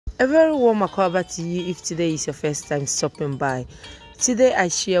A very warm akwaba to you if today is your first time stopping by. Today I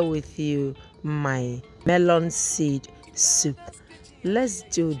share with you my melon seed soup. Let's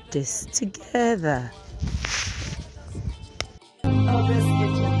do this together.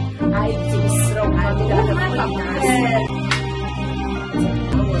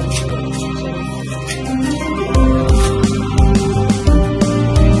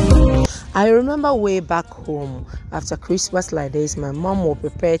 I remember way back home after Christmas like this, my mom will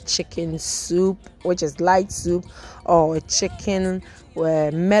prepare chicken soup, which is light soup, or chicken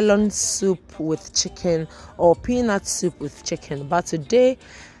melon soup with chicken, or peanut soup with chicken. But today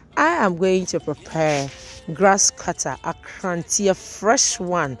I am going to prepare grass cutter, a crunchy, a fresh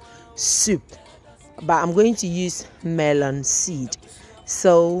one soup, but I'm going to use melon seed.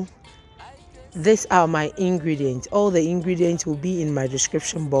 So these are my ingredients. All the ingredients will be in my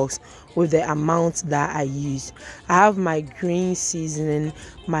description box with the amount that I use. I have my green seasoning,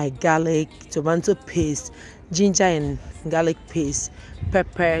 my garlic, tomato paste, ginger and garlic paste,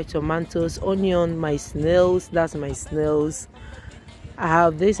 pepper, tomatoes, onion, my snails, that's my snails. I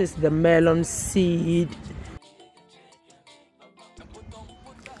have, this is the melon seed,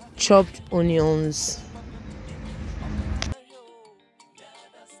 chopped onions,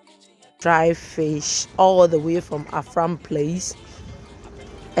 dry fish all the way from Afram place,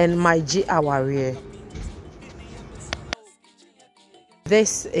 and my G-Awarie.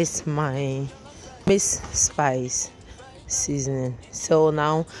 This is my Miss Spice seasoning. So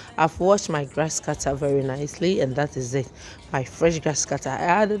now I've washed my grass cutter very nicely, and that is it, my fresh grass cutter. I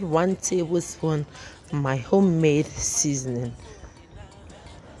added 1 tablespoon my homemade seasoning,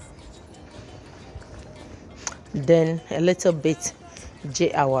 then a little bit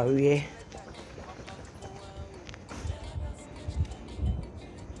G-Awarie,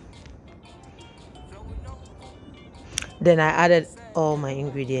 then I added all my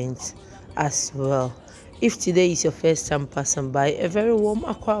ingredients as well. If today is your first time passing by, a very warm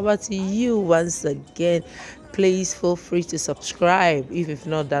akwaba to you once again. Please feel free to subscribe if you've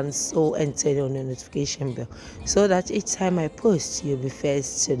not done so, and turn on the notification bell so that each time I post you'll be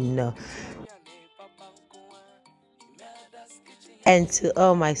first to know. And to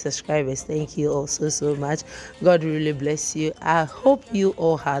all my subscribers, thank you all so much. God really bless you. I hope you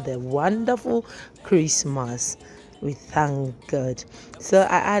all had a wonderful Christmas. We thank God. So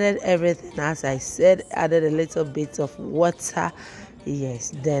I added everything as I said, added a little bit of water,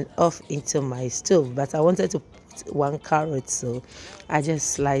 yes, then off into my stove. But I wanted to put 1 carrot, so I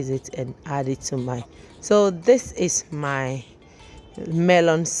just slice it and add it to my. So this is my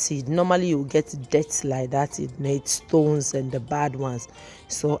melon seed. Normally you get dirt like that, it needs stones and the bad ones,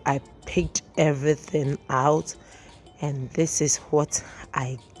 so I picked everything out, and this is what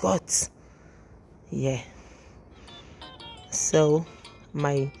I got. Yeah, so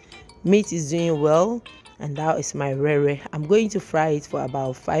my meat is doing well, and that is my rere. I'm going to fry it for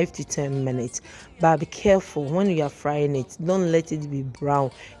about 5 to 10 minutes, but be careful when you are frying it, don't let it be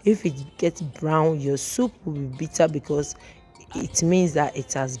brown. If it gets brown, your soup will be bitter because it means that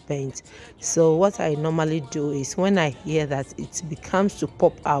it has burnt. So what I normally do is, when I hear that it becomes to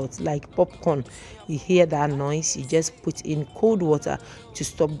pop out like popcorn, you hear that noise, you just put in cold water to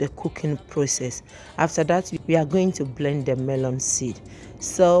stop the cooking process. After that, we are going to blend the melon seed.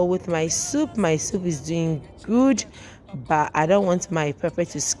 So with my soup is doing good, but I don't want my pepper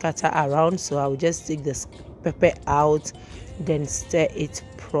to scatter around, so I will just take the pepper out, then stir it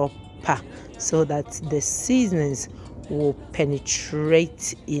proper so that the seasonings will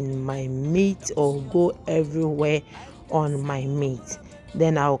penetrate in my meat or go everywhere on my meat.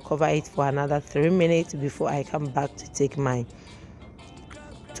 Then I'll cover it for another 3 minutes before I come back to take my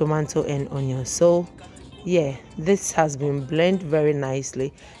tomato and onion. So yeah, this has been blended very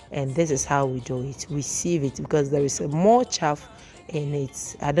nicely, and this is how we do it. We sieve it because there is more chaff in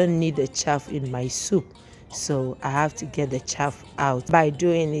it. I don't need the chaff in my soup, so I have to get the chaff out by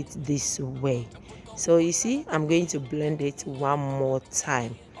doing it this way. So you see, I'm going to blend it one more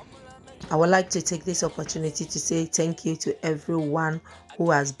time. I would like to take this opportunity to say thank you to everyone who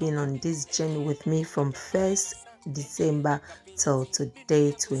has been on this journey with me from 1st December till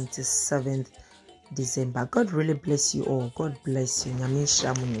today, 27th December. God really bless you all. God bless you.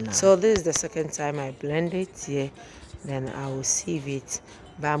 So this is the second time I blend it here. Then I will sieve it,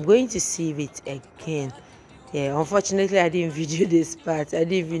 but I'm going to sieve it again. Yeah, unfortunately I didn't video this part. I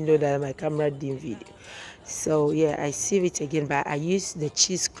didn't even know that my camera didn't video. So yeah, I sieve it again, but I used the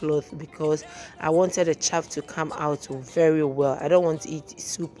cheesecloth because I wanted the chaff to come out very well. I don't want to eat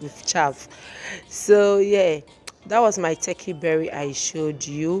soup with chaff. So yeah, that was my turkey berry I showed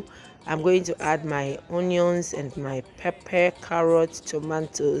you. I'm going to add my onions and my pepper, carrots,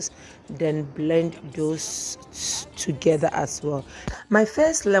 tomatoes, then blend those together as well. My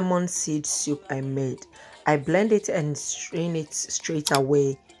first lemon seed soup I made, I blend it and strain it straight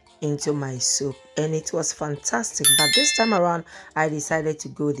away into my soup, and it was fantastic. But this time around I decided to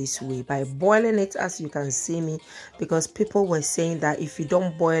go this way by boiling it, as you can see me, because people were saying that if you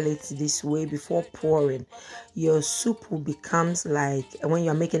don't boil it this way before pouring, your soup will becomes like when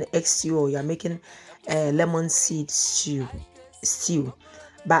you're making egg stew or you're making a lemon seed stew.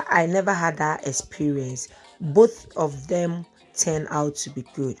 But I never had that experience. Both of them turn out to be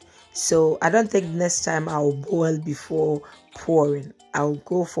good. So I don't think next time I'll boil before pouring. I'll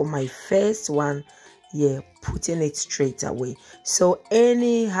go for my first one, putting it straight away. So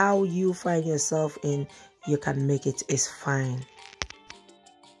anyhow you find yourself in, you can make it. It's fine.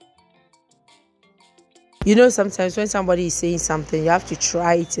 You know, sometimes when somebody is saying something, you have to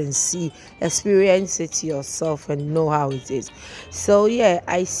try it and see, experience it yourself and know how it is. So yeah,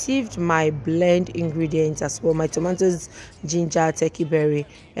 I sieved my blend ingredients as well, my tomatoes, ginger, turkey berry,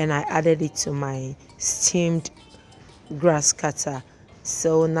 and I added it to my steamed grass cutter.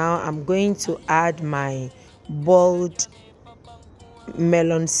 So now I'm going to add my boiled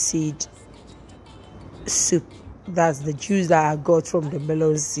melon seed soup. That's the juice that I got from the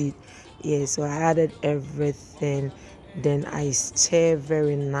melon seed. So I added everything, then I stir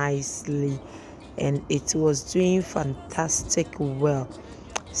very nicely, and it was doing fantastic well.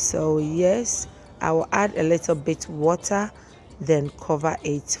 So yes, I will add a little bit water, then cover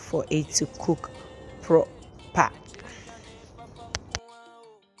it for it to cook proper.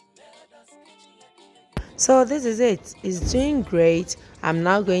 So this is it. It's doing great. I'm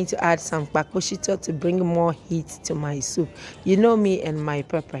now going to add some kpakoshito to bring more heat to my soup. You know me and my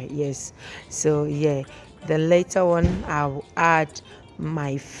pepper, yes. So yeah, the later one I'll add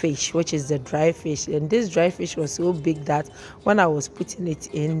my fish, which is the dry fish. And this dry fish was so big that when I was putting it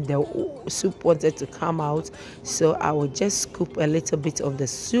in, the soup wanted to come out. So I will just scoop a little bit of the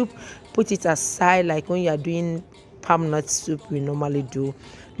soup, put it aside like when you are doing palm nut soup we normally do.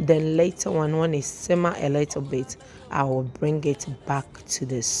 Then later on, when it simmer a little bit, I will bring it back to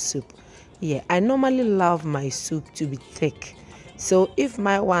the soup. I normally love my soup to be thick. So if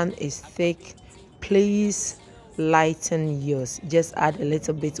my one is thick, please lighten yours. Just add a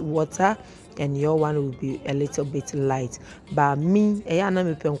little bit water and your one will be a little bit light. But me, I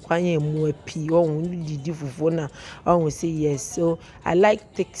will say yes. So I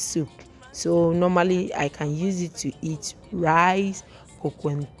like thick soup. So normally I can use it to eat rice,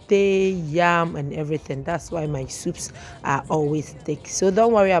 kokwente, yam, and everything. That's why my soups are always thick. So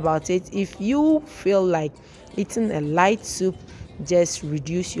don't worry about it. If you feel like eating a light soup, just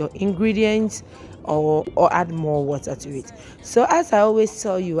reduce your ingredients or add more water to it. So as I always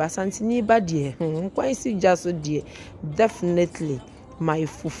tell you, asantini badie, definitely my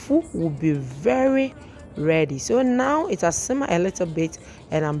fufu will be very ready. So now it has simmered a little bit,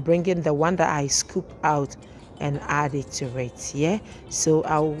 and I'm bringing the one that I scoop out and add it to it. So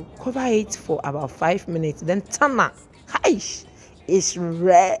I'll cover it for about 5 minutes, then tana is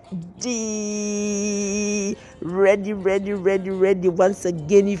ready. Once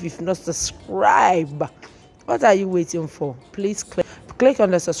again, if you've not subscribed, what are you waiting for? Please click on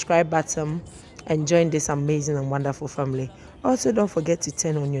the subscribe button and join this amazing and wonderful family. Also, don't forget to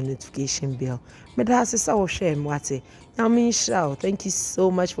turn on your notification bell. Thank you so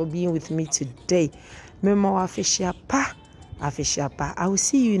much for being with me today. I will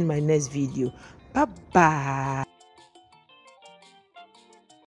see you in my next video. Bye bye.